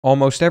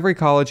Almost every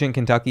college in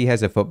Kentucky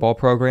has a football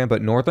program,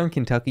 but Northern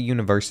Kentucky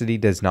University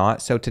does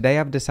not, so today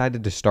I've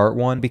decided to start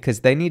one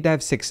because they need to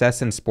have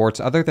success in sports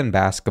other than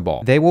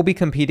basketball. They will be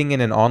competing in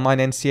an online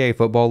NCAA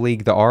football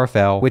league, the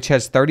RFL, which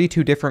has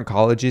 32 different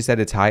colleges at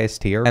its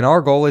highest tier, and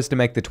our goal is to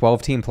make the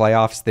 12-team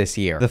playoffs this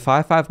year. The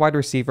 5'5" wide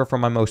receiver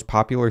from my most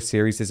popular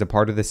series is a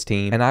part of this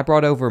team, and I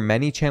brought over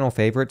many channel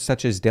favorites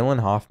such as Dylan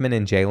Hoffman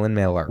and Jalen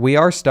Miller. We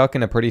are stuck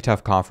in a pretty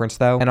tough conference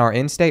though, and our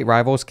in-state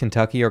rivals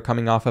Kentucky are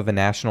coming off of a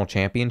national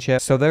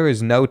championship, so there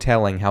is no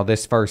telling how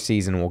this first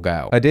season will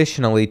go.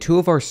 Additionally, 2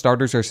 of our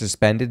starters are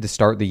suspended to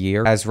start the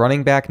year, as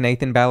running back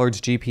Nathan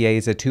Ballard's GPA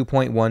is a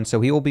 2.1,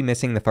 so he will be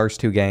missing the first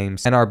 2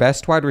 games, and our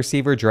best wide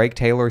receiver Drake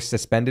Taylor is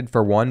suspended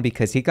for 1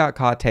 because he got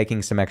caught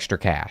taking some extra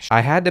cash.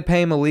 I had to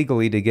pay him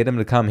illegally to get him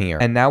to come here,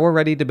 and now we're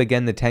ready to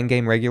begin the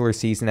 10-game regular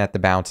season at the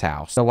Bounce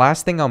House. The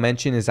last thing I'll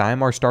mention is I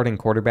am our starting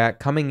quarterback,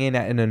 coming in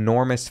at an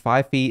enormous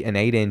 5 feet and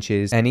 8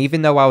 inches, and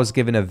even though I was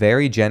given a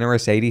very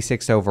generous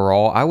 86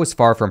 overall, I was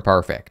far from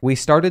perfect. We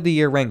started the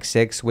year ranked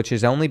 6, which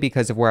is only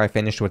because of where I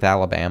finished with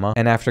Alabama,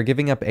 and after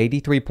giving up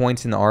 83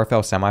 points in the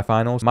RFL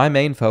semifinals, my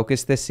main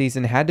focus this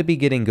season had to be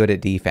getting good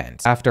at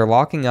defense. After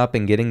locking up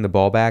and getting the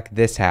ball back,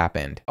 this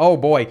happened. Oh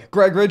boy,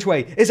 Greg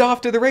Ridgway is off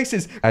to the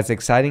races! As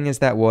exciting as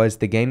that was,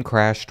 the game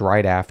crashed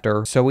right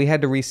after, so we had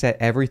to reset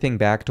everything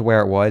back to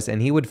where it was,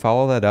 and he would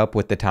follow that up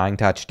with the tying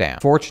touchdown.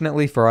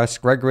 Fortunately for us,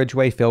 Greg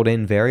Ridgway filled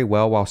in very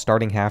well while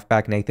starting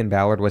halfback Nathan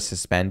Ballard was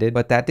suspended,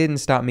 but that didn't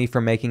stop me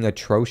from making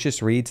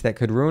atrocious reads that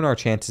could ruin our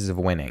chances of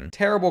winning.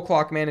 Terrible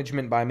clock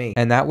management by me.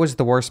 And that was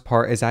the worst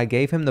part, as I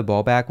gave him the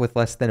ball back with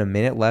less than a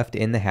minute left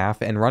in the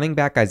half, and running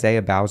back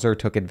Isaiah Bowser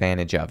took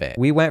advantage of it.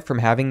 We went from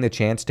having the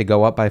chance to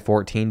go up by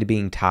 14 to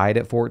being tied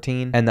at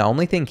 14, and the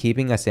only thing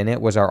keeping us in it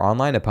was our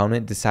online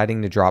opponent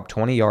deciding to drop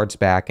 20 yards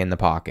back in the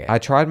pocket. I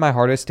tried my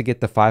hardest to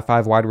get the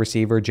 5'5" wide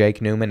receiver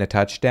Jake Newman a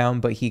touchdown,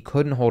 but he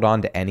couldn't hold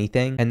on to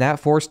anything, and that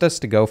forced us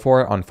to go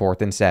for it on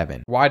 4th and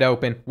 7. Wide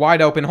open,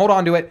 hold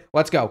on to it,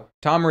 let's go.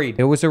 Tom Reed.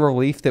 It was a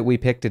relief that we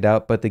picked it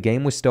up, but the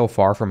game was still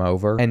far from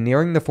over, and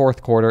nearing the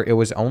 4th quarter, it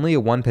was only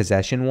a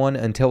 1-possession one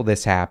until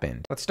this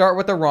happened. Let's start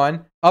with a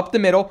run. Up the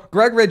middle,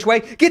 Greg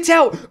Ridgway gets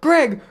out!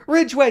 Greg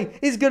Ridgway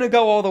is gonna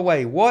go all the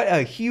way. What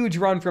a huge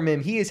run from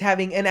him. He is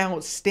having an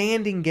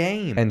outstanding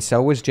game. And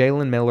so was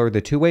Jalen Miller,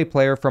 the 2-way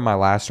player from my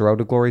last Road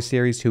to Glory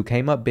series who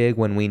came up big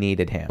when we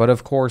needed him. But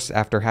of course,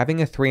 after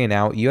having a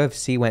 3-and-out,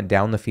 UFC went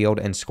down the field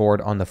and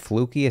scored on the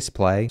flukiest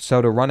play.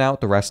 So to run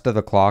out the rest of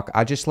the clock,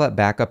 I just let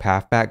backup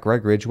halfback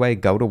Greg Ridgway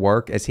go to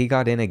work as he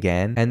got in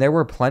again. And there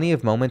were plenty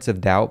of moments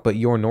of doubt, but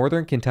your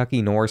Northern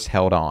Kentucky Norse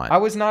held on. I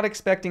was not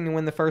expecting to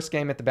win the first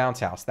game at the Bounce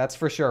House, that's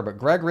for sure, but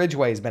Greg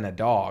Ridgway's been a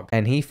dog.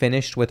 And he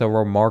finished with a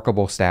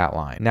remarkable stat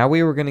line. Now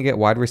we were going to get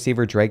wide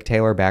receiver Drake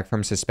Taylor back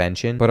from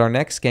suspension, but our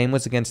next game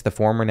was against the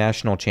former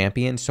national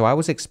champion, so I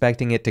was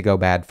expecting it to go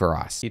bad for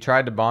us. He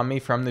tried to bomb me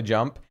from the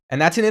jump,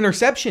 and that's an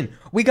interception.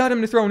 We got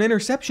him to throw an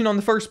interception on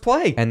the first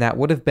play. And that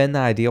would have been the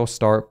ideal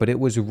start, but it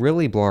was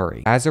really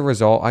blurry. As a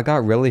result, I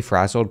got really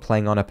frazzled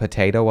playing on a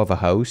potato of a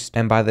host,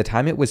 and by the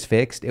time it was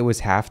fixed, it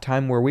was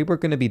halftime where we were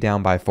going to be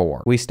down by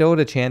 4. We still had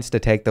a chance to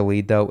take the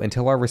lead though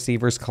until our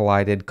receivers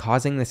collided,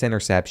 causing this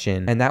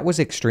interception, and that was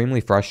extremely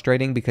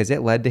frustrating because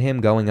it led to him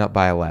going up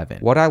by 11.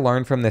 What I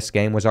learned from this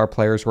game was our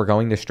players were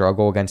going to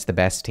struggle against the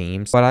best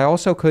teams, but I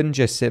also couldn't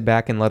just sit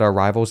back and let our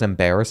rivals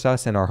embarrass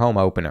us in our home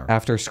opener.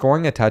 After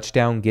scoring a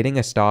touchdown, getting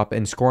a stop,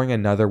 and scoring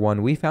another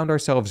one, we found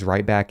ourselves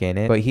right back in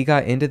it, but he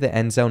got into the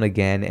end zone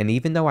again, and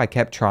even though I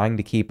kept trying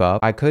to keep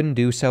up, I couldn't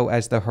do so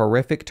as the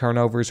horrific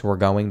turnovers were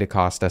going to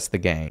cost us the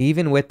game.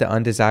 Even with the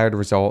undesired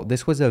result,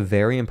 this was a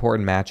very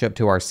important matchup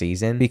to our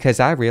season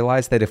because I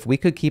realized that if we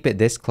could keep it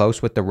this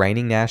close with the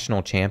reigning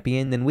national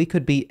champion, then we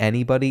could beat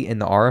anybody in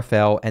the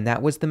RFL, and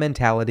that was the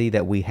mentality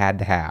that we had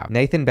to have.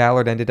 Nathan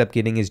Ballard ended up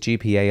getting his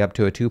GPA up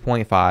to a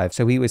 2.5,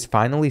 so he was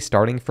finally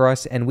starting for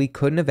us, and we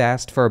couldn't have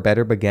asked for a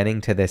better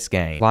beginning to this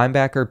game.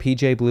 Linebacker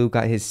PJ Blue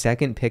got his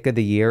 2nd pick of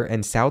the year,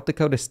 and South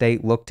Dakota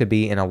State looked to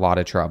be in a lot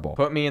of trouble.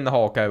 Put me in the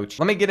hole, coach.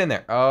 Let me get in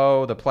there.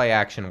 Oh, the play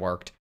action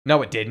worked.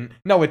 No, it didn't.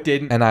 No, it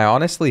didn't. And I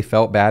honestly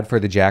felt bad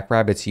for the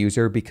Jackrabbits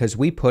user because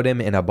we put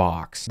him in a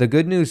box. The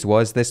good news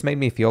was this made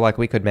me feel like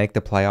we could make the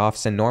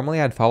playoffs, and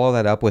normally I'd follow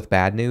that up with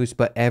bad news,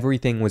 but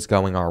everything was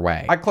going our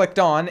way. I clicked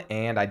on,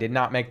 and I did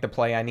not make the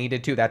play I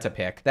needed to. That's a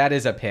pick. That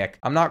is a pick.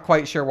 I'm not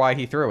quite sure why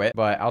he threw it,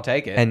 but I'll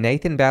take it. And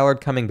Nathan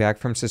Ballard coming back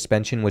from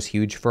suspension was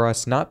huge for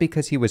us, not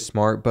because he was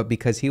smart, but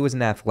because he was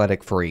an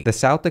athletic freak. The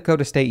South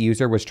Dakota State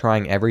user was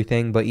trying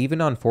everything, but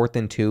even on 4th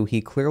and 2,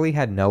 he clearly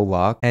had no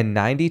luck, and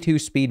 92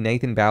 speed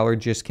Nathan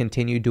Ballard just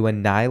continued to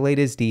annihilate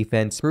his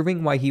defense,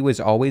 proving why he was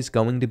always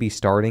going to be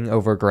starting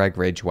over Greg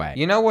Ridgway.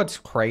 You know what's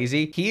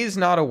crazy? He is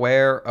not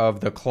aware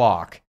of the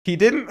clock. He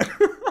didn't...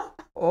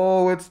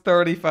 Oh, it's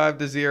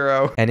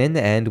 35-0. And in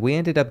the end, we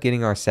ended up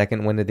getting our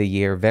 2nd win of the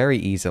year very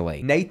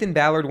easily. Nathan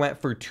Ballard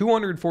went for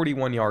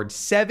 241 yards,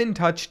 7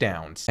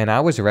 touchdowns. And I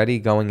was ready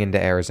going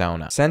into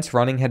Arizona. Since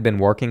running had been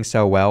working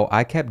so well,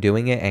 I kept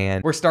doing it,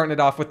 and we're starting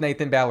it off with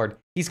Nathan Ballard.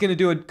 He's going to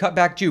do a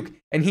cutback juke,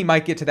 and he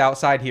might get to the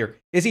outside here.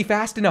 Is he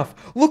fast enough?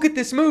 Look at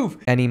this move!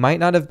 And he might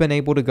not have been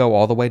able to go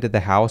all the way to the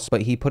house,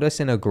 but he put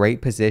us in a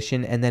great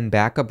position, and then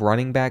backup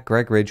running back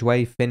Greg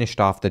Ridgway finished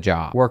off the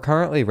job. We're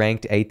currently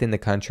ranked 8th in the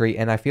country,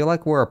 and I feel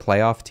like we're a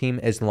playoff team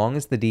as long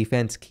as the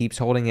defense keeps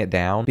holding it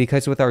down,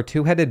 because with our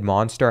two-headed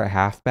monster at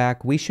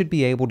halfback, we should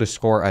be able to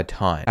score a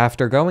ton.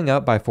 After going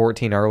up by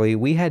 14 early,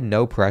 we had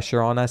no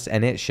pressure on us,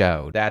 and it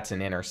showed. That's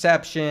an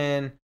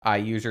interception. I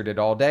usered it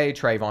all day.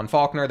 Trayvon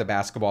Faulkner, the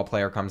basketball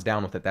player, comes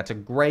down with it. That's a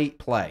great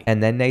play.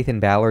 And then Nathan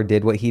Ballard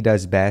did what he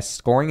does best,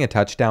 scoring a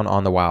touchdown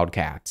on the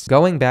Wildcats.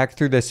 Going back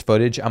through this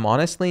footage, I'm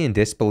honestly in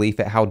disbelief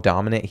at how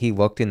dominant he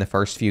looked in the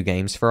first few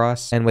games for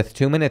us. And with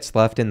 2 minutes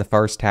left in the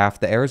first half,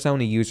 the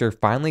Arizona user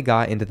finally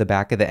got into the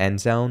back of the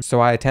end zone,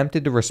 so I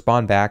attempted to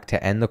respond back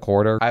to end the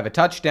quarter. I have a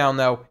touchdown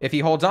though. If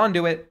he holds on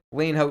to it,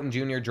 Lean Houghton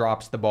Jr.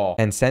 drops the ball.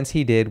 And since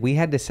he did, we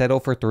had to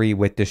settle for 3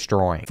 with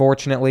Deestroying.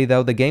 Fortunately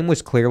though, the game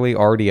was clearly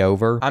already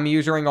over. I'm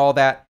using all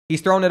that. He's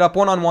throwing it up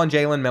one-on-one.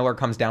 Jalen Miller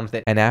comes down with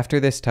it. And after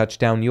this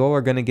touchdown, you all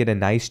are going to get a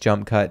nice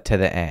jump cut to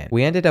the end.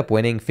 We ended up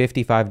winning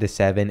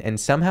 55-7, and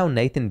somehow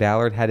Nathan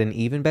Ballard had an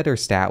even better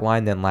stat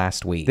line than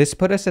last week. This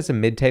put us as a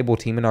mid-table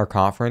team in our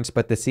conference,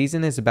 but the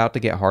season is about to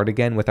get hard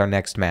again with our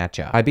next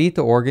matchup. I beat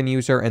the Oregon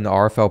user in the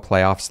RFL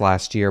playoffs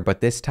last year, but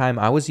this time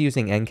I was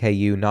using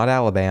NKU, not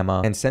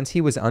Alabama, and since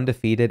he was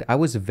undefeated, I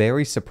was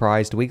very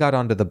surprised we got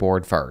onto the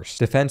board first.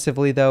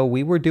 Defensively though,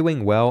 we were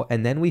doing well,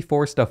 and then we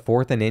forced a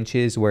 4th and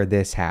inches where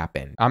this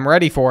happened. I'm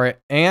ready for it,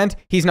 and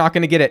he's not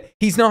going to get it.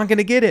 He's not going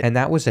to get it. And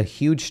that was a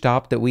huge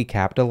stop that we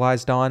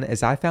capitalized on,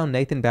 as I found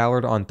Nathan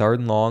Ballard on 3rd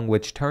and long,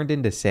 which turned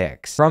into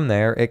 6. From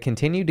there, it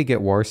continued to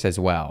get worse as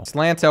well.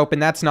 Slant's open.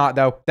 That's not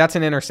though. That's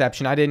an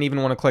interception. I didn't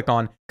even want to click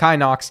on. Kai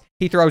Knox.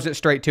 He throws it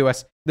straight to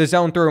us. The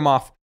zone threw him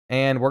off.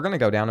 And we're going to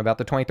go down about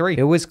the 23.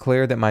 It was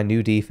clear that my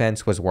new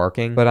defense was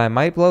working, but I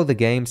might blow the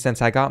game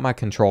since I got my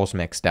controls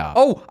mixed up.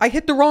 Oh, I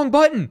hit the wrong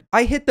button.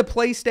 I hit the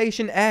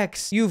PlayStation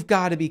X. You've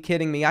got to be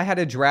kidding me. I had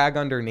a drag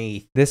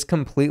underneath. This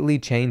completely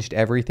changed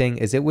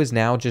everything, as it was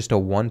now just a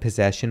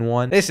 1-possession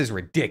one. This is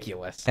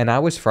ridiculous. And I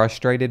was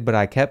frustrated, but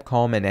I kept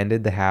calm and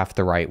ended the half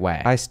the right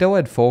way. I still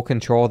had full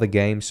control of the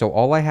game, so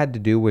all I had to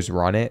do was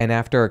run it, and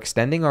after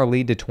extending our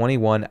lead to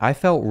 21, I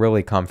felt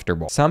really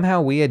comfortable.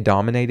 Somehow we had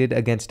dominated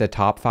against a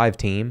top 5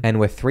 team, and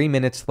with 3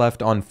 minutes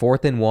left on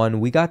 4th and 1,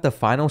 we got the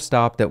final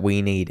stop that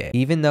we needed.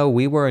 Even though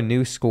we were a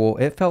new school,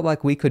 it felt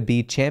like we could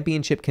be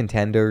championship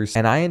contenders,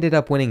 and I ended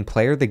up winning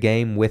player of the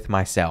game with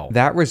myself.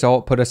 That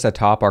result put us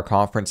atop our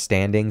conference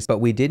standings, but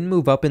we didn't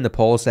move up in the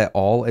polls at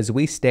all, as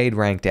we stayed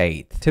ranked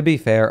 8th. To be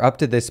fair, up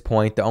to this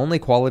point, the only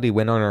quality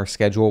win on our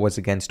schedule was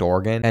against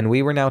Oregon, and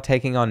we were now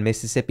taking on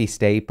Mississippi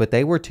State, but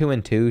they were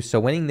 2-2, so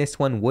winning this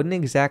one wouldn't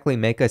exactly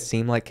make us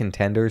seem like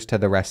contenders to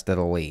the rest of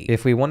the league.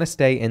 If we want to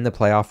stay in the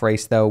playoff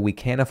race though, we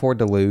can't afford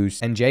to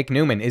lose. And Jake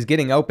Newman is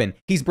getting open.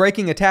 He's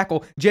breaking a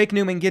tackle. Jake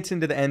Newman gets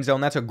into the end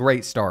zone. That's a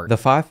great start. The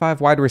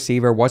 5'5" wide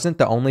receiver wasn't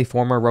the only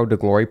former Road to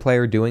Glory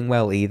player doing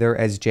well either,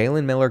 as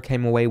Jalen Miller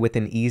came away with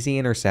an easy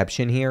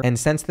interception here. And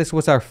since this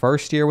was our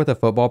first year with a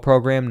football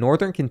program,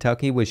 Northern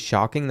Kentucky was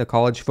shocking the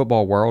college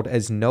football world,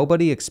 as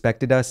nobody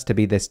expected us to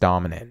be this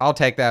dominant. I'll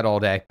take that all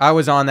day. I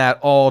was on that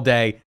all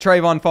day.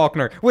 Trayvon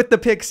Faulkner with the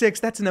pick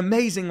 6. That's an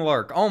amazing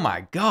lurk. Oh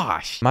my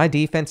gosh. My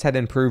defense had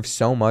improved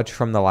so much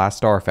from the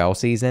last RFL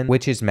season,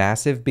 which is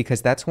massive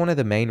because that's one of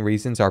the main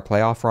reasons our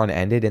playoff run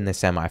ended in the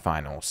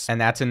semifinals.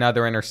 And that's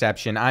another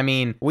interception. I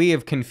mean, we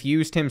have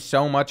confused him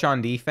so much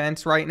on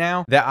defense right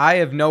now that I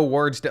have no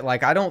words to,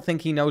 like, I don't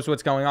think he knows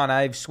what's going on.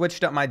 I've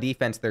switched up my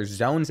defense. There's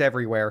zones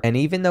everywhere. And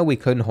even though we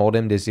couldn't hold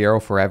him to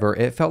 0 forever,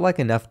 it felt like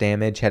enough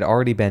damage had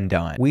already been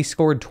done. We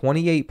scored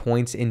 28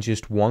 points in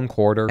just 1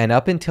 quarter, and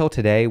up until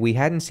today, we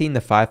hadn't seen the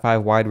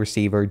 5'5" wide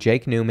receiver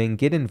Jake Newman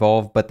get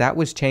involved, but that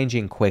was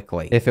changing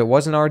quickly. If it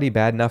wasn't already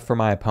bad enough for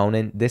my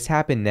opponent, this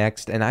happened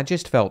next, and I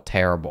just felt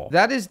terrible.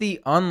 That is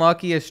the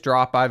unluckiest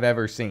drop I've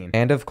ever seen.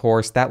 And of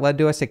course, that led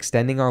to us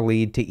extending our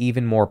lead to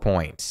even more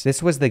points.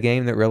 This was the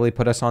game that really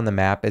put us on the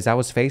map, as I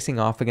was facing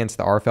off against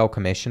the RFL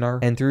commissioner,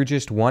 and through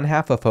just 1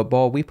 half of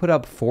football, we put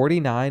up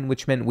 49,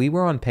 which meant we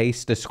were on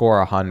pace to score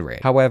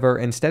 100. However,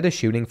 instead of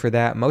shooting for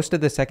that, most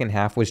of the second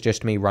half was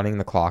just me running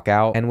the clock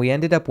out, and we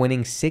ended up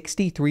winning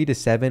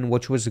 63-7,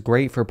 which was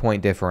great for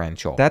point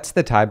differential. That's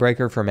the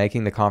tiebreaker for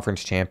making the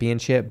conference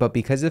championship, but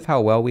because of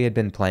how well we had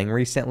been playing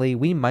recently,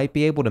 we might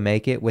be able to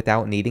make it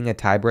without needing a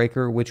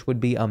tiebreaker, which would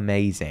be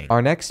amazing.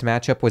 Our next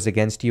matchup was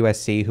against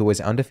USC, who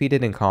was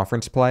undefeated in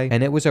conference play,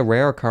 and it was a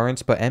rare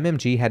occurrence, but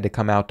MMG had to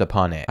come out to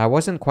punt it. I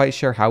wasn't quite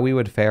sure how we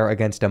would fare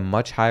against a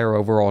much higher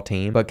overall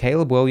team, but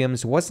Caleb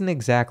Williams wasn't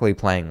exactly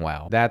playing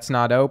well. That's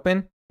not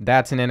open.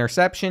 That's an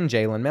interception.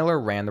 Jalen Miller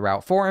ran the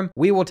route for him.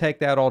 We will take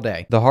that all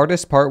day. The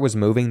hardest part was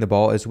moving the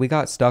ball as we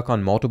got stuck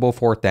on multiple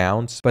fourth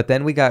downs, but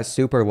then we got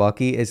super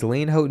lucky as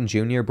Leon Houghton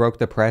Jr. broke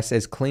the press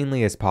as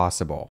cleanly as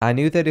possible. I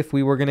knew that if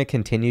we were going to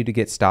continue to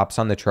get stops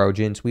on the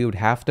Trojans, we would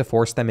have to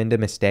force them into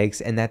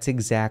mistakes, and that's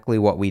exactly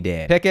what we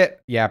did.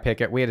 Pickett. Yeah,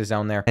 Pickett. We had a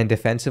zone there. And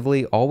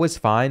defensively, all was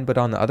fine, but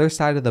on the other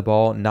side of the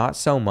ball, not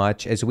so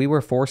much, as we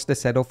were forced to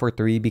settle for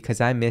 3 because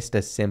I missed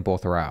a simple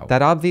throw.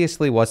 That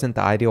obviously wasn't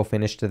the ideal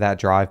finish to that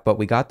drive, but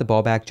we got the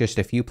ball back just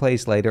a few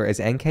plays later as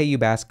NKU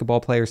basketball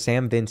player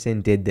Sam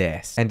Vinson did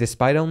this. And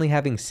despite only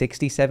having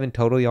 67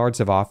 total yards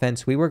of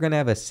offense, we were going to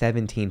have a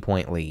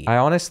 17-point lead. I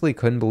honestly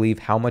couldn't believe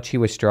how much he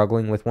was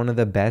struggling with one of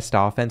the best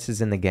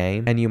offenses in the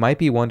game, and you might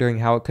be wondering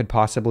how it could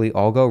possibly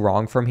all go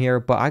wrong from here,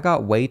 but I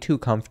got way too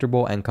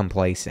comfortable and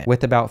complacent.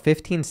 With about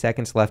 15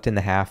 seconds left in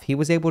the half, he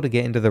was able to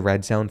get into the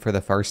red zone for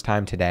the first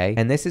time today,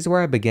 and this is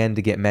where I began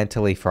to get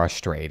mentally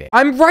frustrated.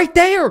 I'm right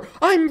there!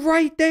 I'm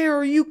right there!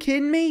 Are you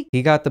kidding me?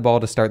 He got the ball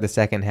to start the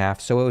second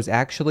half, so it was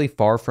actually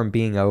far from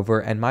being over,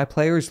 and my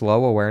player's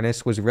low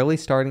awareness was really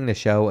starting to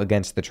show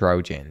against the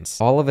Trojans.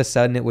 All of a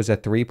sudden, it was a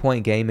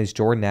 3-point game as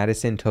Jordan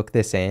Addison took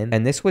this in,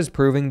 and this was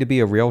proving to be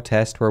a real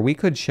test where we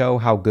could show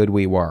how good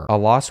we were. A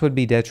loss would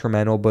be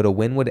detrimental, but a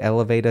win would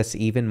elevate us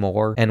even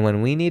more, and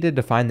when we needed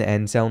to find the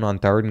end zone on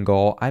 3rd and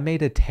goal, I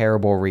made a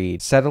terrible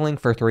read. Settling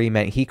for 3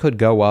 meant he could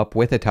go up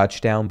with a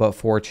touchdown, but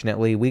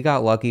fortunately, we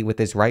got lucky with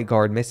his right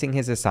guard missing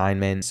his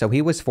assignment, so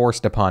he was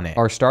forced to punt it.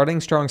 Our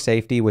starting strong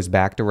safety was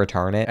back to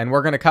return it, and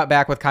we're going to cut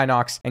back with Kai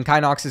Knox, and Kai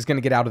Knox is going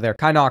to get out of there.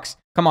 Kai Knox,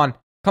 come on.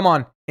 Come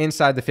on.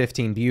 Inside the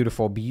 15.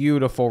 Beautiful,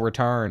 beautiful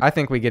return. I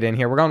think we get in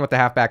here. We're going with the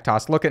halfback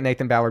toss. Look at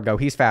Nathan Ballard go.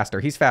 He's faster.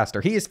 He's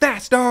faster. He is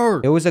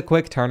faster. It was a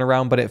quick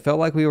turnaround, but it felt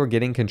like we were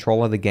getting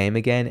control of the game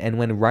again. And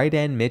when right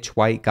end Mitch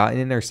White got an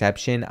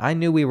interception, I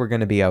knew we were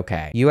going to be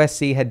okay.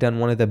 USC had done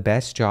one of the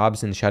best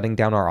jobs in shutting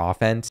down our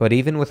offense, but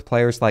even with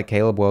players like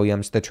Caleb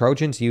Williams, the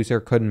Trojans user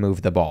couldn't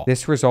move the ball.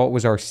 This result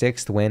was our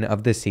 6th win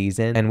of the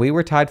season, and we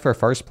were tied for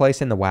first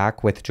place in the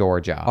WAC with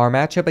Georgia. Our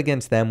matchup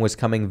against them was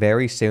coming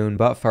very soon,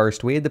 but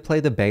first we had to play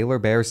the Baylor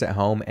Bears at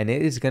home, and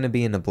it is going to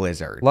be in a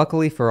blizzard.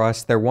 Luckily for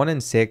us, they're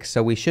 1-6,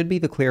 so we should be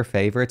the clear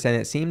favorites, and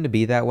it seemed to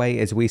be that way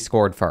as we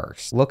scored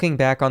first. Looking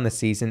back on the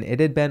season, it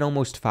had been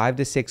almost 5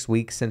 to 6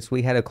 weeks since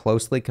we had a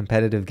closely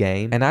competitive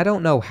game, and I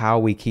don't know how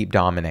we keep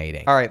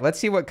dominating. All right, let's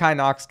see what Kai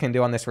Knox can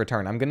do on this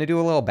return. I'm going to do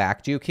a little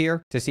back juke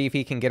here to see if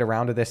he can get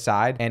around to this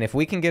side, and if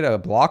we can get a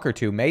block or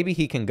two, maybe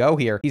he can go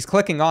here. He's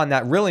clicking on.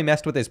 That really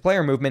messed with his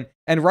player movement,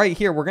 and right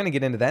here, we're going to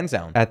get into the end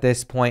zone. At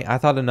this point, I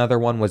thought another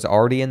one was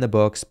already in the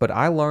books, but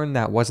I learned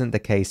that wasn't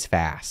the case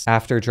fast.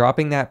 After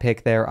dropping that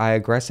pick there, I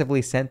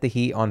aggressively sent the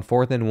heat on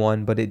 4th and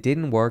 1, but it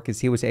didn't work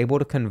as he was able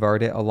to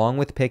convert it along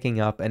with picking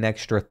up an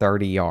extra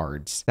 30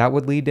 yards. That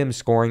would lead to him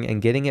scoring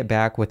and getting it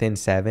back within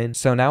 7,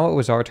 so now it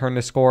was our turn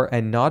to score,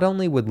 and not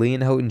only would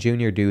Leon Houghton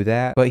Jr. do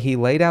that, but he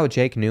laid out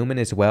Jake Newman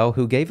as well,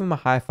 who gave him a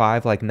high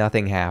five like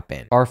nothing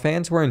happened. Our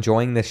fans were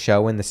enjoying this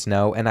show in the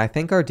snow, and I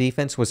think our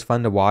defense was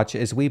fun to watch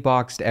as we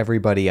boxed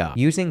everybody up.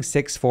 Using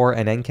 6'4"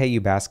 and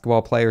NKU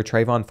basketball player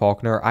Trayvon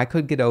Faulkner, I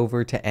could get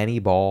over to any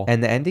ball,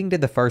 and the ending to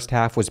the first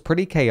half was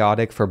pretty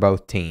chaotic for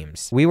both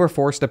teams. We were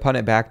forced to punt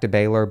it back to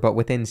Baylor, but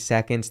within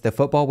seconds, the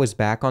football was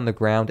back on the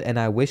ground, and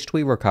I wished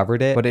we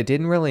recovered it, but it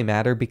didn't really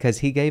matter because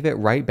he gave it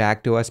right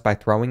back to us by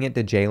throwing it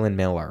to Jalen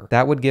Miller.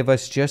 That would give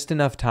us just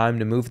enough time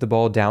to move the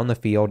ball down the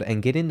field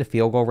and get into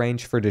field goal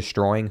range for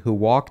Deestroying, who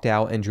walked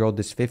out and drilled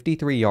this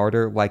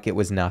 53-yarder like it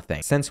was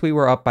nothing. Since we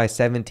were up by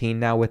 17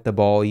 now with the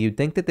ball, you'd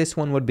think that this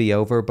one would be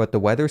over, but the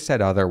weather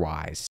said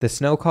otherwise. The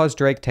snow caused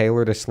Drake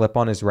Taylor to slip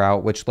on his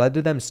route, which led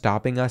to them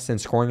stopping us and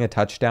scoring a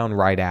touchdown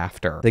right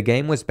after. The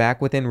game was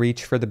back within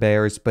reach for the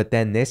Bears, but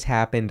then this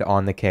happened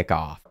on the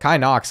kickoff. Kai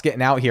Knox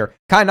getting out here.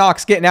 Kai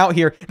Knox getting out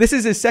here. This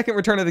is his second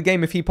return of the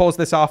game if he pulls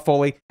this off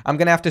fully. I'm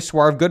going to have to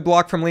swerve. Good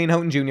block from Leon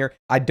Houghton Jr.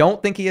 I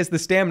don't think he has the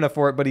stamina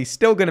for it, but he's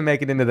still going to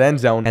make it into the end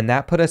zone. And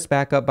that put us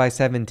back up by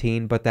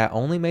 17, but that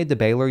only made the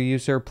Baylor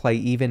user play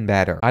even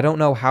better. I don't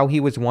know how he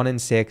was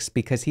 1-6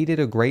 because he did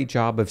a great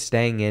job of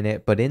staying in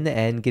it, but in the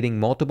end, getting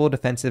multiple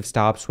defensive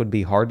stops would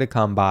be hard to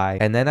come by.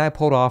 And then I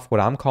pulled off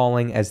what I'm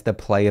calling as the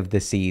play of the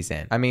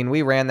season. I mean,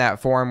 we ran that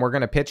for him. We're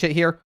going to pitch it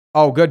here.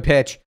 Oh, good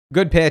pitch.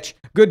 Good pitch.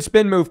 Good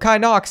spin move. Kai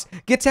Knox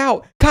gets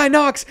out. Kai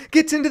Knox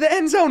gets into the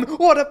end zone.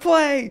 What a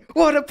play.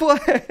 What a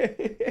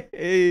play.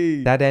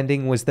 That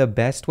ending was the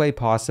best way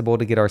possible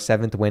to get our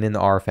 7th win in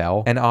the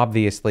RFL. And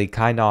obviously,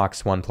 Kai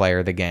Knox won player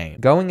of the game.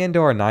 Going into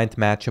our 9th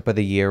matchup of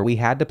the year, we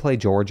had to play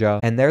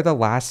Georgia, and they're the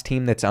last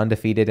team that's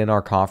undefeated in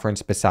our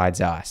conference besides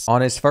us.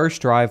 On his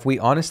first drive, we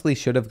honestly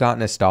should have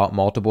gotten a stop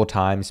multiple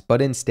times,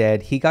 but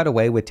instead, he got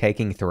away with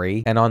taking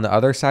 3. And on the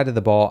other side of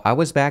the ball, I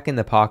was back in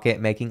the pocket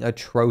making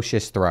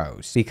atrocious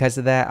throws. Because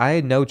of that, I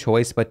had no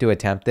choice but to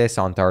attempt this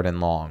on 3rd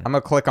and long. I'm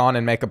gonna click on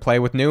and make a play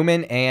with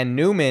Newman, and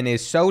Newman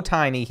is so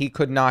tiny he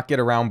could not get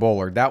around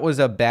Bullard. That was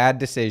a bad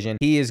decision.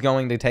 He is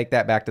going to take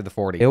that back to the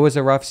 40. It was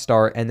a rough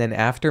start, and then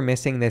after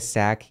missing this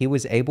sack, he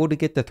was able to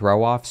get the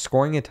throw off,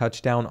 scoring a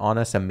touchdown on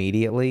us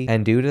immediately,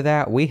 and due to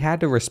that, we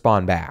had to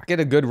respond back. Get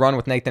a good run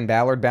with Nathan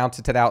Ballard, bounce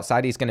it to the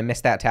outside. He's gonna miss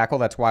that tackle.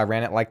 That's why I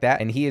ran it like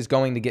that, and he is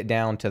going to get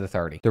down to the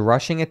 30. The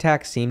rushing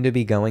attack seemed to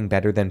be going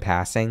better than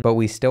passing, but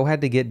we still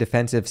had to get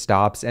defensive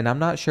stops, and I'm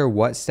not sure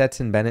what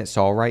Stetson Bennett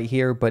saw right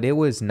here, but it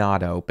was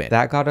not open.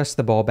 That got us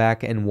the ball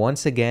back, and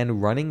once again,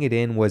 running it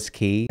in was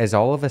key, as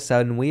all of a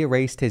sudden we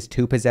erased his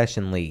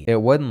 2-possession lead.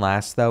 It wouldn't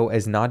last though,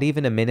 as not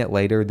even a minute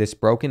later, this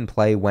broken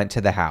play went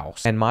to the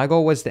house. And my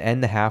goal was to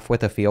end the half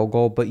with a field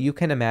goal, but you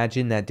can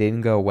imagine that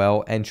didn't go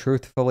well, and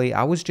truthfully,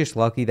 I was just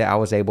lucky that I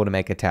was able to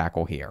make a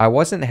tackle here. I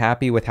wasn't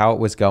happy with how it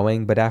was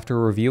going, but after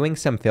reviewing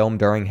some film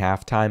during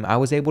halftime, I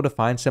was able to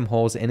find some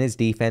holes in his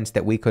defense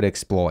that we could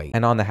exploit.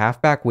 And on the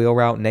halfback wheel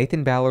route,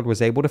 Nathan Ballard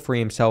was able to free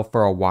himself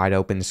for a wide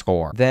open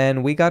score.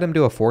 Then we got him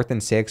to a 4th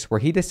and 6 where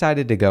he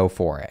decided to go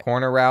for it.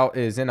 Corner route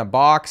is in a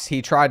box.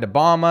 He tried to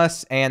bomb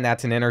us, and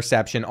that's an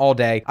interception all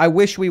day. I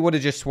wish we would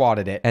have just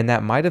swatted it, and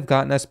that might have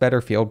gotten us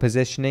better field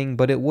positioning,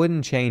 but it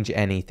wouldn't change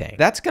anything.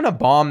 That's gonna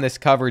bomb this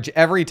coverage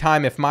every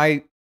time if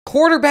my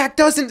quarterback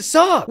doesn't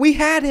suck. We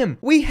had him,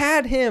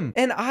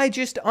 and I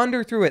just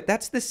underthrew it.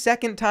 That's the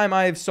 2nd time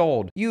I have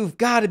sold. You've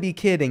got to be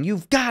kidding.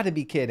 You've got to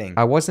be kidding.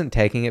 I wasn't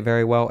taking it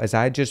very well, as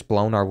I had just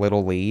blown our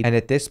little lead, and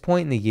at this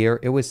point in the year,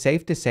 it was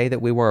safe to say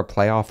that we were a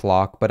playoff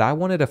lock, but I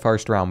wanted a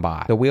 1st round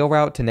bye. The wheel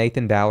route to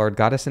Nathan Ballard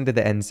got us into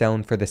the end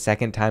zone for the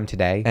 2nd time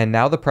today, and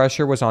now the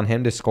pressure was on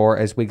him to score,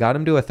 as we got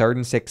him to a 3rd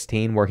and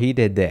 16 where he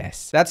did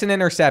this. That's an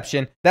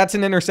interception. That's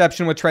an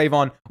interception with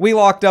Trayvon. We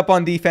locked up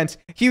on defense.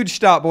 Huge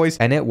stop, boys.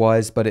 And it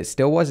was, but it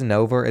still wasn't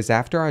over, as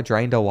after I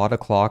drained a lot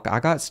of clock, I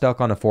got stuck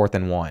on a 4th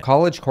and 1.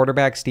 College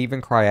quarterback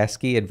Stephen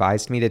Krajewski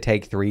advised me to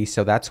take 3,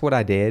 so that's what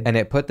I did, and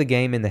it put the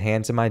game in the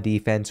hands of my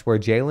defense, where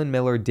Jalen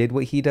Miller did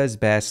what he does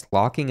best,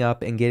 locking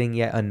up and getting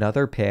yet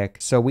another pick,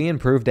 so we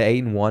improved to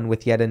 8-1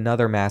 with yet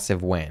another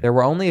massive win. There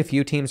were only a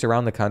few teams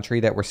around the country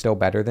that were still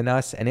better than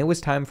us, and it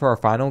was time for our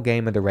final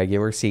game of the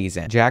regular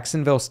season.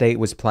 Jacksonville State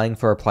was playing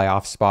for a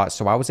playoff spot,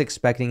 so I was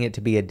expecting it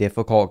to be a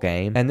difficult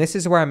game, and this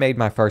is where I made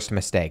my first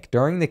mistake.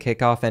 During the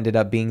kickoff ended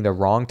up being the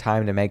wrong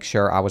time to make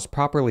sure I was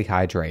properly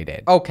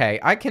hydrated. Okay,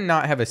 I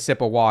cannot have a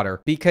sip of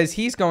water because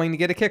he's going to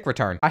get a kick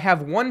return. I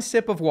have 1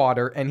 sip of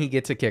water and he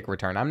gets a kick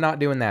return. I'm not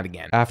doing that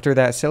again. After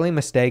that silly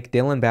mistake,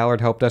 Dylan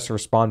Ballard helped us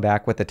respond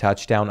back with a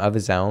touchdown of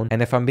his own,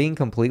 and if I'm being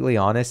completely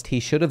honest,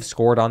 he should have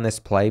scored on this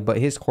play, but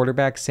his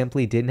quarterback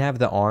simply didn't have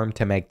the arm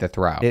to make the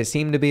throw. It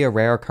seemed to be a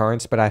rare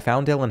occurrence, but I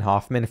found Dylan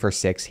Hoffman for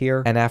 6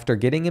 here, and after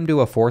getting him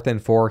to a 4th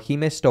and 4, he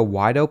missed a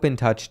wide open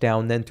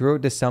touchdown, then threw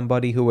it to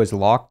somebody who was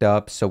locked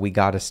up, so we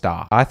gotta stop.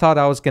 I thought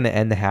I was going to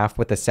end the half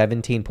with a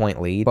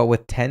 17-point lead, but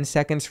with 10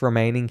 seconds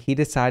remaining, he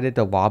decided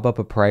to lob up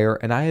a prayer,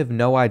 and I have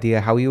no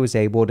idea how he was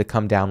able to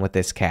come down with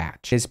this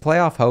catch. His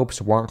playoff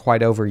hopes weren't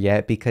quite over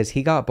yet, because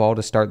he got ball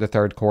to start the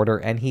 3rd quarter,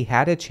 and he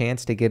had a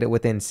chance to get it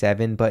within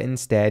 7, but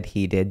instead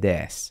he did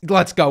this.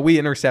 Let's go. We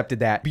intercepted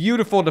that.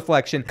 Beautiful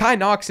deflection. Kai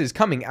Knox is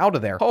coming out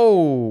of there.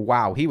 Oh,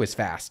 wow. He was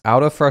fast.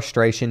 Out of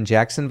frustration,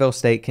 Jacksonville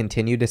State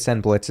continued to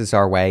send blitzes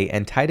our way,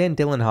 and tight end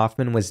Dylan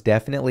Hoffman was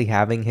definitely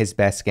having his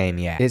best game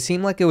yet. It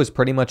seemed like it was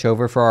pretty much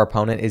over for our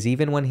opponent, as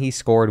even when he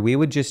scored, we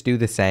would just do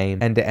the same,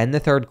 and to end the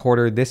 3rd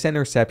quarter, this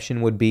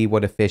interception would be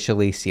what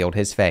officially sealed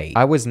his fate.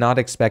 I was not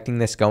expecting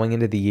this going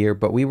into the year,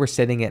 but we were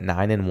sitting at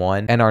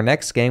 9-1, and our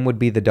next game would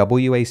be the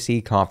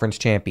WAC Conference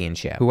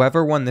Championship.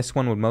 Whoever won this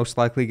one would most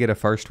likely get a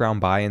 1st round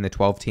bye in the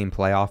 12-team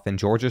playoff, and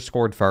Georgia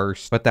scored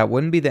first, but that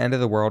wouldn't be the end of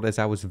the world, as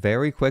I was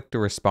very quick to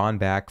respond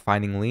back,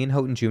 finding Leon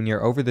Houghton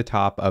Jr. over the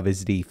top of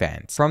his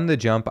defense. From the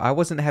jump, I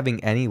wasn't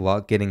having any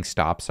luck getting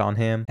stops on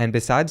him, and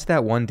besides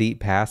that one deep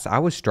pass, I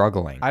was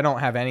struggling. I don't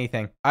have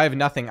anything. I have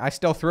nothing. I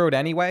still threw it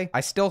anyway.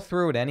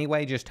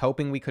 Just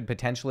hoping we could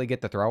potentially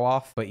get the throw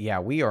off. But yeah,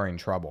 we are in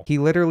trouble. He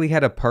literally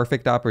had a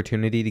perfect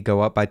opportunity to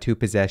go up by 2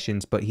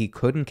 possessions, but he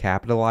couldn't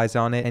capitalize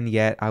on it, and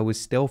yet I was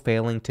still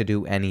failing to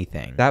do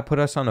anything. That put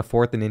us on a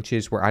 4th and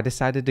inches where I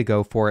decided to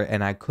go for it,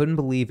 and I couldn't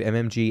believe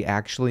MMG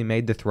actually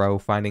made the throw,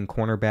 finding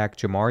cornerback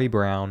Jamari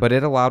Brown, but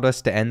it allowed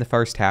us to end the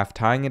first half,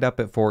 tying it up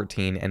at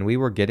 14, and we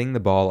were getting the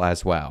ball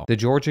as well. The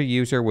Georgia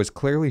user was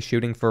clearly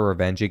shooting for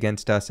revenge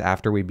against us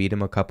after we beat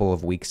him a couple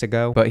of weeks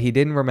ago, but he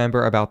didn't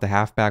remember about the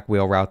halfback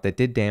wheel route that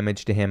did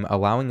damage to him,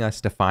 allowing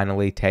us to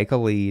finally take a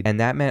lead, and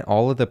that meant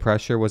all of the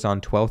pressure was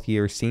on 12th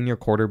year senior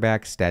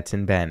quarterback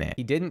Stetson Bennett.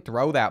 He didn't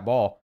throw that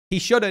ball. He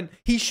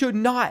should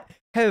not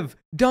have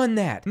done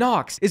that.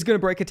 Knox is going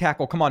to break a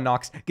tackle. Come on,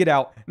 Knox. Get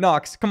out.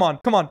 Knox, come on.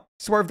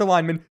 Swerve the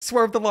lineman.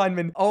 Swerve the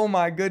lineman. Oh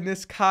my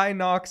goodness. Kai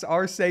knocks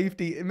our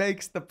safety. It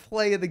makes the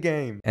play of the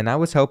game. And I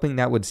was hoping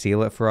that would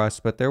seal it for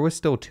us, but there was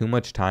still too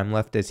much time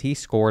left as he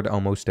scored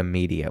almost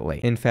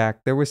immediately. In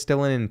fact, there was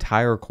still an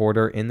entire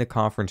quarter in the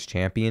conference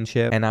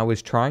championship, and I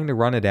was trying to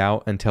run it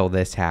out until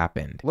this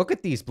happened. Look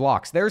at these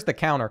blocks. There's the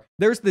counter.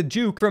 There's the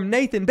juke from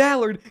Nathan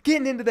Ballard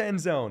getting into the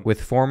end zone.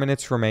 With 4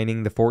 minutes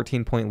remaining, the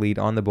 14-point lead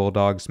on the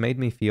Bulldogs made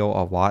me feel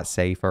a lot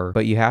safer,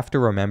 but you have to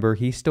remember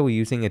he's still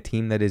using a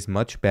team that is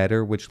much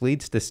better, which leads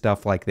to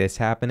stuff like this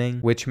happening,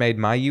 which made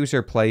my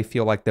user play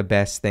feel like the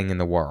best thing in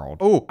the world.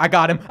 Oh, I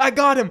got him. I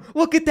got him.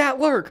 Look at that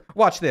lurk.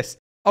 Watch this.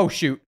 Oh,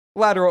 shoot.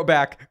 Lateral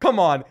back. Come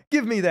on.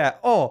 Give me that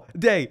all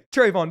day.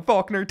 Trayvon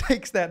Faulkner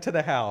takes that to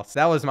the house.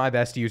 That was my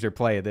best user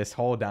play of this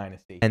whole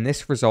dynasty. And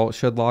this result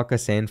should lock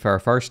us in for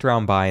our first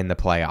round bye in the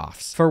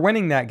playoffs. For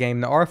winning that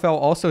game, the RFL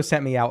also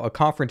sent me out a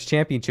conference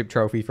championship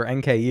trophy for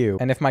NKU.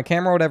 And if my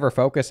camera would ever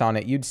focus on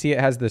it, you'd see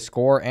it has the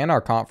score and our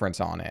conference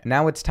on it.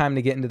 Now it's time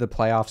to get into the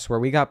playoffs where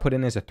we got put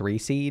in as a 3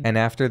 seed. And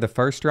after the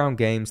first round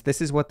games,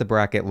 this is what the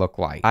bracket looked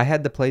like. I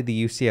had to play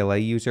the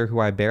UCLA user who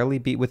I barely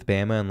beat with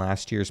Bama in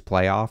last year's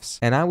playoffs.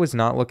 And I was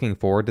not looking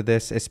forward to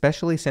this,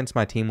 especially since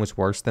my team was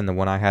worse than the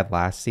one I had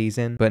last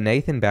season, but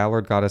Nathan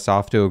Ballard got us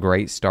off to a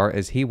great start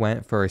as he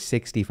went for a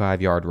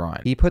 65-yard run.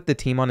 He put the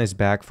team on his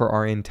back for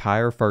our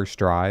entire first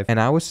drive, and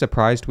I was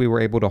surprised we were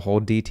able to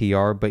hold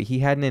DTR, but he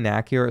had an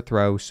inaccurate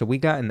throw, so we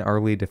got an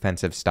early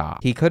defensive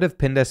stop. He could have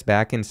pinned us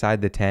back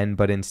inside the 10,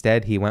 but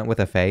instead he went with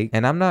a fake,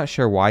 and I'm not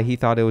sure why he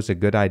thought it was a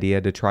good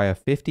idea to try a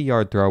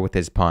 50-yard throw with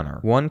his punter.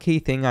 One key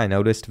thing I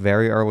noticed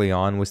very early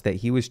on was that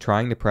he was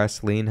trying to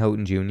press Lean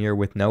Houghton Jr.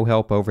 with no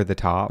help over the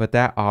top, but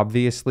that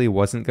obviously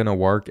wasn't going to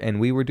work, and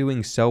we were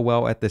doing so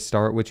well at the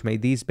start, which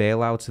made these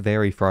bailouts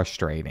very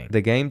frustrating.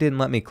 The game didn't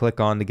let me click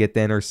on to get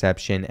the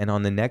interception, and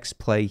on the next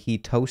play he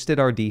toasted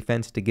our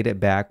defense to get it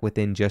back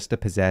within just a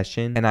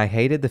possession, and I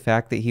hated the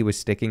fact that he was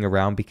sticking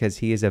around because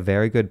he is a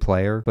very good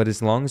player, but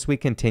as long as we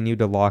continue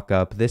to lock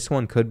up, this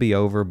one could be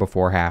over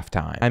before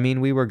halftime. I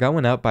mean, we were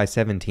going up by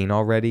 17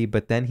 already,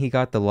 but then he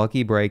got the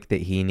lucky break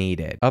that he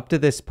needed. Up to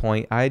this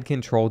point, I had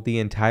controlled the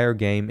entire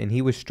game, and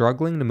he was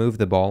struggling to move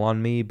the ball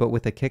on me, but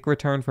with a kick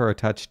return for a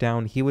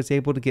touchdown, he was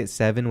able to get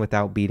 7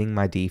 without beating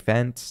my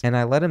defense, and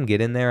I let him get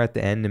in there at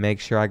the end to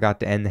make sure I got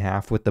to end the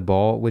half with the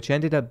ball, which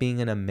ended up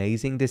being an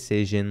amazing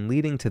decision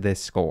leading to this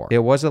score. It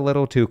was a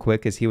little too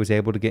quick as he was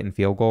able to get in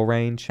field goal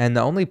range, and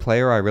the only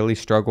player I really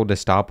struggled to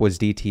stop was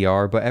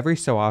DTR, but every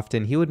so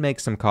often he would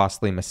make some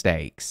costly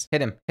mistakes.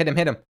 Hit him, hit him,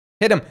 hit him.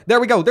 Hit him. There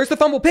we go. There's the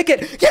fumble. Pick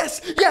it.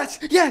 Yes, yes,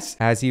 yes.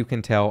 As you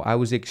can tell, I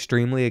was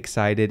extremely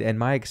excited, and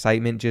my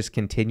excitement just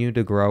continued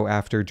to grow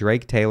after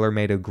Drake Taylor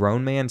made a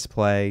grown man's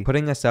play,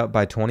 putting us up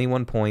by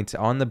 21 points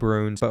on the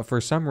Bruins, but for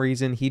some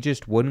reason, he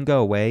just wouldn't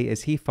go away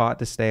as he fought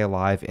to stay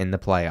alive in the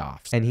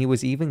playoffs. And he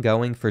was even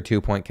going for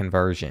 2-point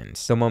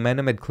conversions. The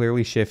momentum had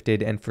clearly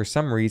shifted, and for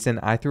some reason,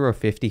 I threw a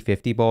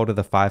 50-50 ball to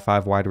the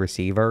 5-5 wide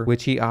receiver,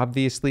 which he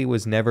obviously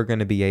was never going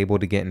to be able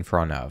to get in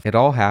front of. It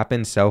all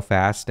happened so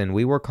fast, and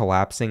we were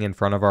collapsing in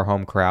front of our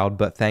home crowd,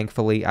 but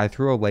thankfully I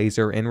threw a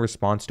laser in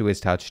response to his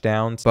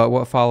touchdowns, but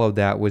what followed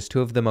that was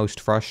 2 of the most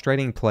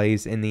frustrating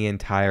plays in the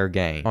entire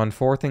game. On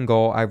 4th and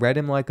goal, I read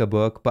him like a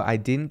book, but I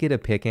didn't get a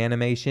pick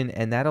animation,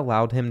 and that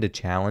allowed him to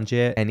challenge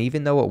it, and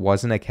even though it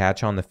wasn't a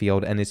catch on the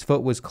field and his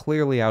foot was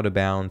clearly out of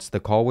bounds, the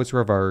call was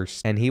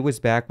reversed, and he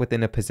was back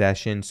within a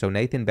possession, so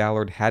Nathan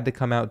Ballard had to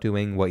come out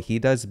doing what he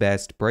does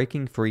best,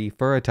 breaking free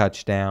for a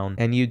touchdown,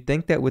 and you'd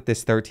think that with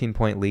this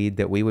 13-point lead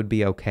that we would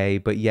be okay,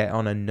 but yet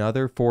on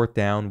another 4th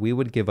down, we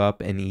would give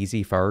up an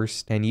easy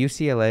first, and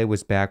UCLA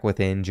was back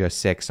within just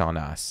 6 on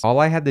us. All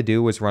I had to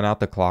do was run out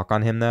the clock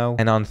on him though,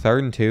 and on 3rd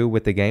and 2,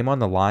 with the game on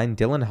the line,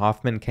 Dylan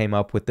Hoffman came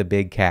up with the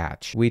big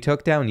catch. We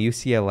took down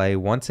UCLA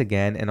once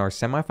again, and our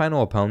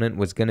semifinal opponent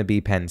was going to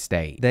be Penn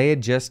State. They had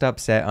just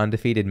upset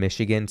undefeated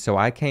Michigan, so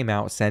I came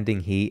out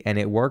sending heat, and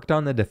it worked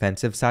on the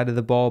defensive side of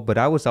the ball, but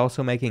I was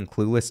also making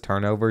clueless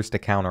turnovers to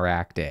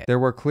counteract it. There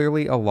were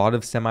clearly a lot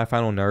of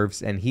semifinal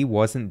nerves, and he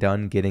wasn't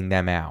done getting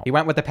them out. He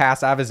went with the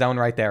pass out of his zone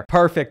right there.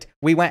 Perfect.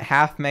 We went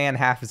half man,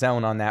 half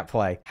zone on that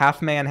play.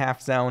 Half man,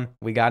 half zone.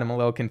 We got him a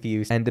little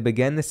confused. And to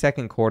begin the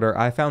second quarter,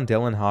 I found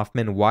Dylan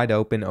Hoffman wide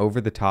open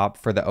over the top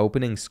for the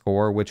opening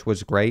score, which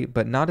was great,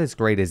 but not as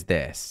great as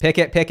this. Pick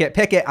it, pick it,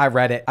 pick it. I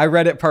read it. I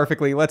read it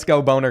perfectly. Let's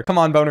go, Boner. Come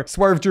on, Boner.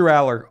 Swerve Drew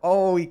Aller.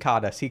 Oh, he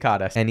caught us. He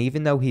caught us. And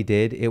even though he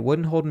did, it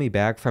wouldn't hold me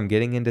back from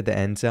getting into the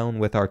end zone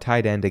with our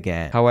tight end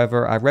again.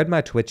 However, I read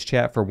my Twitch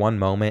chat for one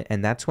moment,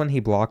 and that's when he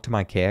blocked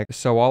my kick,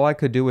 so all I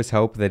could do was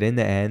hope that in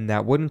the end,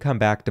 that wouldn't come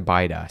back to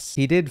bite us.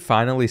 He did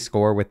finally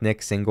score with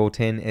Nick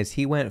Singleton as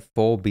he went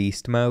full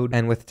beast mode,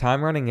 and with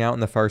time running out in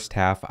the first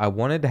half, I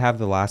wanted to have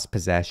the last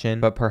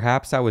possession, but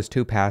perhaps I was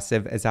too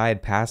passive as I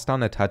had passed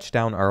on a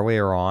touchdown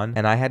earlier on,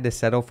 and I had to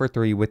settle for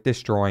 3 with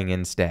Deestroying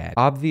instead.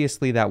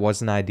 Obviously that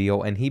wasn't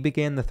ideal, and he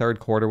began the third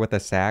quarter with a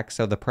sack,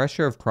 so the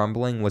pressure of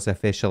crumbling was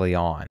officially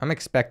on. I'm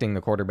expecting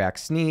the quarterback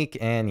sneak,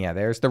 and yeah,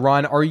 there's the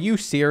run. Are you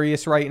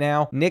serious right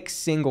now? Nick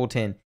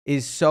Singleton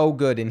is so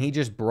good, and he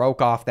just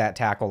broke off that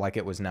tackle like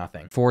it was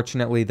nothing.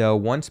 Fortunately, though,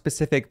 one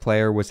specific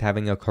player was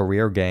having a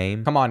career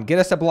game. Come on, get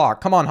us a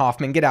block. Come on,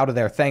 Hoffman, get out of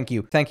there. Thank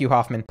you. Thank you,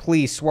 Hoffman.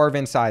 Please swerve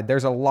inside.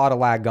 There's a lot of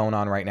lag going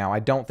on right now. I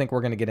don't think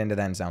we're going to get into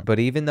the end zone. But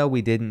even though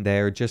we didn't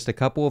there, just a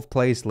couple of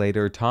plays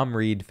later, Tom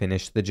Reed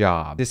finished the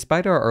job.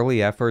 Despite our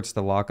early efforts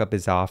to lock up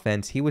his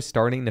offense, he was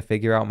starting to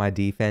figure out my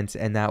defense,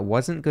 and that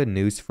wasn't good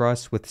news for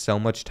us with so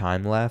much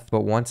time left.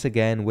 But once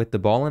again, with the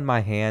ball in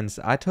my hands,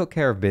 I took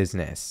care of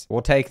business.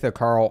 We'll take the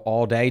curl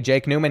all day.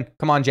 Jake Newman,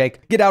 come on,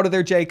 Jake. Get out of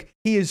there, Jake.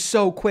 He is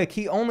so quick.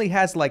 He only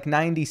has like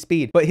 90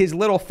 speed, but his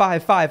little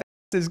 5'5"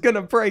 is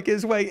gonna break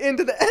his way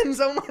into the end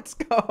zone. Let's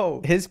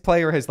go. His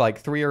player has like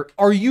 3 or...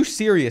 Are you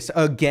serious?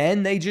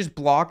 Again, they just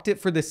blocked it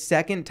for the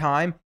second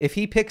time. If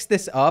he picks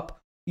this up,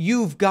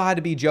 you've got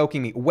to be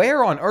joking me.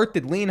 Where on earth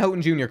did Lean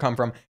Houghton Jr. come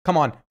from? Come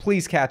on,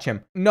 please catch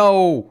him.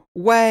 No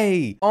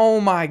way.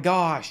 Oh my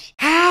gosh.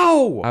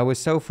 How? I was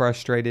so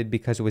frustrated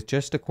because with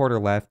just a quarter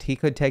left, he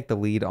could take the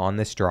lead on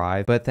this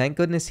drive, but thank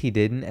goodness he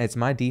didn't, as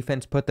my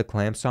defense put the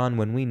clamps on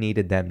when we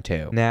needed them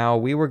to. Now,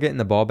 we were getting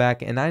the ball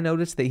back, and I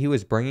noticed that he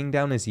was bringing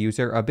down his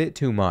user a bit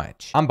too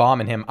much. I'm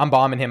bombing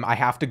him. I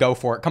have to go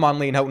for it. Come on,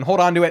 Lean Houghton. Hold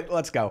on to it.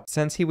 Let's go.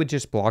 Since he would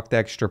just block the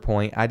extra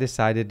point, I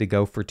decided to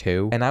go for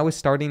 2, and I was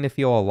starting to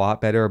feel a lot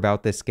better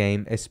about this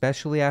game,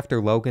 especially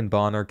after Logan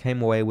Bonner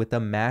came away with a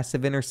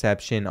massive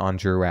interception on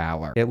Drew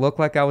Aller. It looked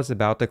like I was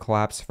about to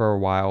collapse for a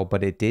while,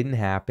 but it didn't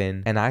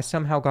happen, and I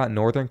somehow got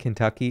Northern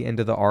Kentucky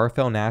into the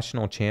RFL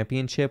National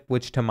Championship,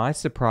 which to my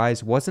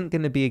surprise wasn't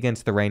going to be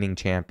against the reigning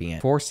champion.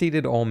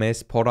 4-seeded Ole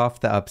Miss pulled off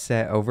the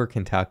upset over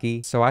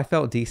Kentucky, so I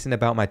felt decent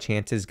about my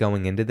chances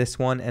going into this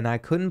one, and I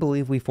couldn't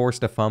believe we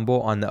forced a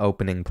fumble on the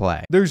opening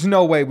play. There's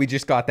no way we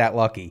just got that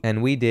lucky.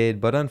 And we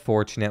did, but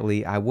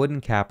unfortunately, I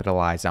wouldn't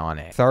capitalize on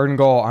it. 3rd and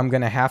goal, I'm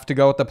going to have to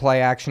go with the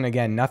play action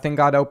again. Nothing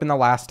got open the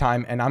last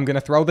time, and I'm going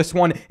to throw this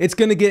one. It's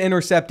going to get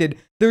intercepted.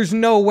 There's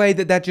no way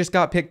that that just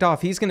got picked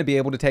off. He's going to be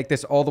able to take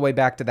this all the way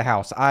back to the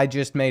house. I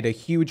just made a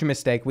huge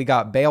mistake. We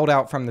got bailed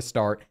out from the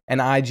start,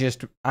 and I'm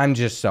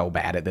just so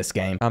bad at this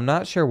game. I'm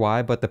not sure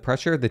why, but the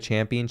pressure of the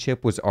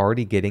championship was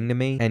already getting to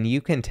me, and you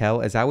can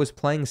tell as I was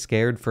playing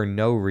scared for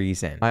no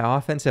reason. My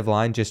offensive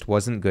line just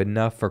wasn't good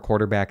enough for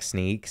quarterback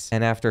sneaks,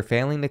 and after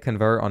failing to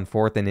convert on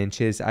 4th and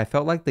inches, I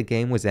felt like the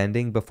game was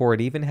ending before it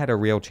even had a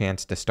real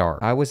chance to start.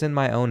 I was in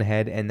my own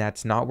head, and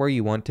that's not where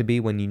you want to be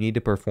when you need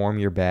to perform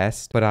your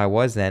best, but I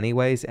was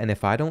anyways, and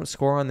if I don't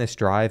score on this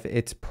drive,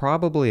 it's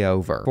probably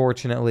over.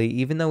 Fortunately,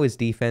 even though his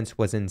defense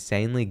was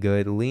insanely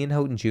good, Lean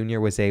Houghton Jr.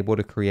 was able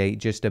to create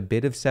just a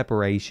bit of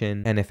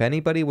separation, and if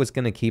anybody was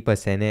going to keep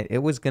us in it, it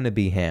was going to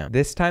be him.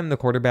 This time the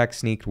quarterback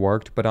sneak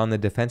worked, but on the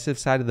defensive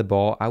side of the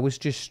ball, I was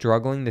just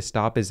struggling to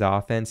stop his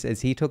offense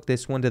as he took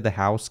this one to the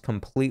house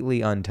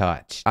completely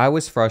untouched. I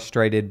was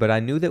frustrated, but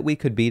I knew that we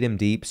could beat him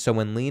deep, so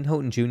when Lean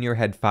Houghton Jr.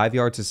 had 5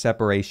 yards of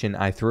separation,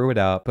 I threw it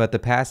up, but the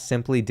pass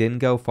simply didn't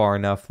go far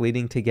enough,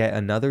 leading to yet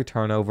another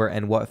turnover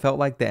and what felt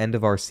like the end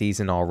of our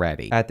season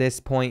already. At this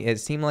point, it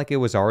seemed like it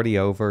was already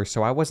over,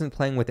 so I wasn't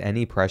playing with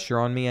any pressure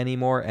on me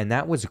anymore, and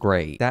that was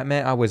great. That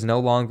meant I was no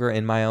longer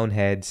in my own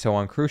head, so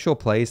on crucial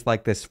plays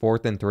like this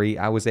 4th and 3,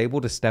 I was able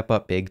to step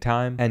up big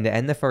time, and to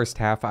end the first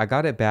half, I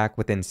got it back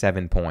within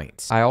 7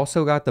 points. I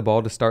also got the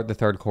ball to start the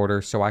 3rd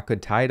quarter, so I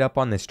could tie it up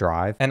on this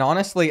drive, and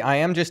honestly, I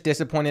am just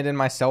disappointed in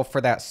myself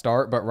for that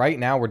start, but right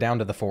now, we're down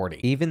to the 40.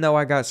 Even though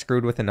I got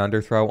screwed with an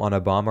underthrow on a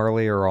bomb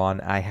earlier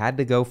on, I had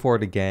to go for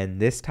it again,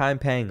 this time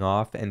paying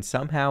off, and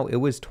somehow it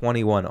was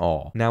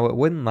 21-all. Now, it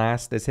wouldn't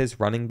last as his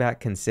running back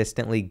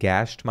consistently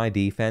gashed my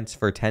defense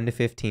for 10 to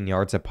 15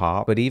 yards a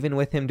pop, but even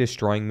with him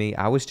destroying me,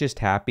 I was just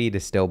happy to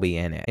still be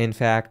in it. In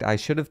fact, I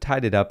should have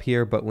tied it up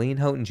here, but Lean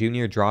Houghton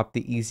Jr. dropped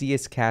the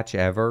easiest catch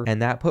ever,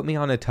 and that put me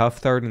on a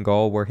tough 3rd and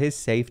goal where his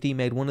safety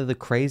made one of the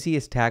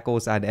craziest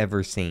tackles I'd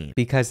ever seen.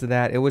 Because of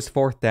that, it was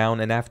 4th down,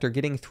 and after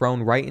getting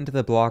thrown right into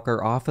the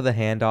blocker off of the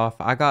handoff,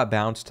 I got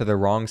bounced to the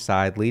wrong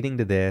side, leading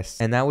to this,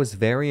 and that was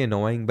very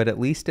annoying, but at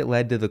least it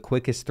led to the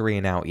quickest 3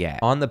 and out yet.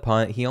 On the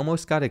punt, he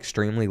almost got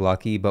extremely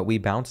lucky, but we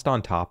bounced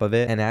on top of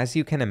it, and as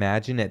you can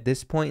imagine, at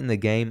this point in the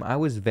game, I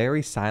was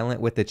very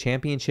silent with the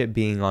championship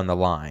being on the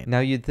line. Now,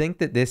 you'd think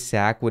that this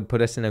sack would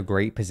put us in a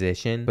great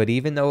position, but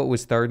even though it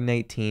was 3rd and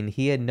 18,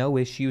 he had no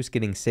issues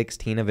getting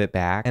 16 of it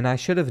back, and I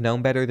should have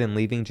known better than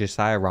leaving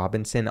Josiah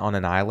Robinson on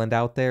an island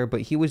out there,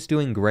 but he was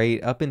doing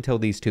great up until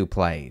these 2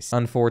 plays.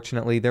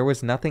 Unfortunately, there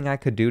was nothing I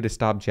could do to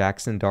stop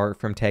Jackson Dart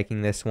from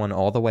taking this one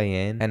all the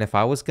way in, and if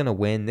I was going to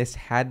win, this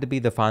had to be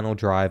the final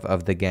drive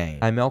of the game.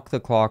 I milked the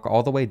clock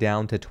all the way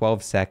down to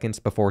 12 seconds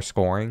before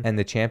scoring, and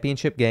the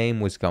championship game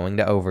was going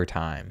to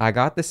overtime. I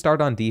got the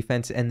start on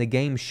defense, and the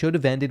game should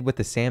have ended with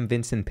a Sam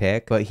Vincent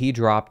pick, but he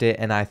dropped it,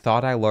 and I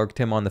thought I lurked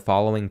him on the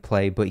following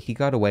play, but he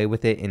got away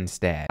with it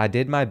instead. I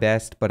did my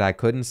best, but I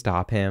couldn't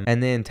stop him,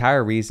 and the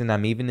entire reason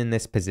I'm even in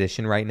this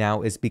position right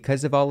now is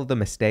because of all of the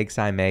mistakes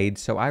I made,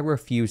 so I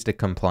refuse to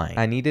complain.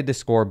 I needed to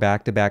score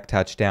back-to-back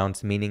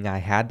touchdowns, meaning I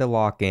had to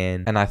lock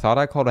in, and I thought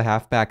I called a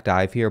halfback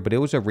dive here, but it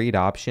was a read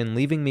option,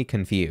 leaving me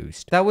confused.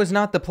 post. That was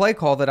not the play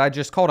call that I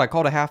just called. I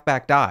called a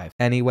halfback dive.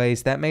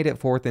 Anyways, that made it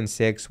 4th and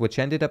 6, which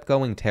ended up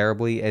going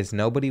terribly as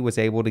nobody was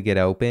able to get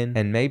open,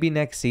 and maybe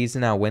next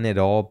season I'll win it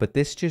all, but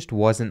this just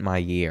wasn't my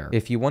year.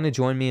 If you want to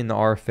join me in the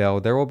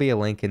RFL, there will be a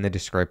link in the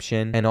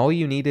description, and all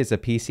you need is a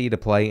PC to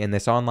play in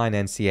this online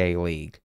NCAA league.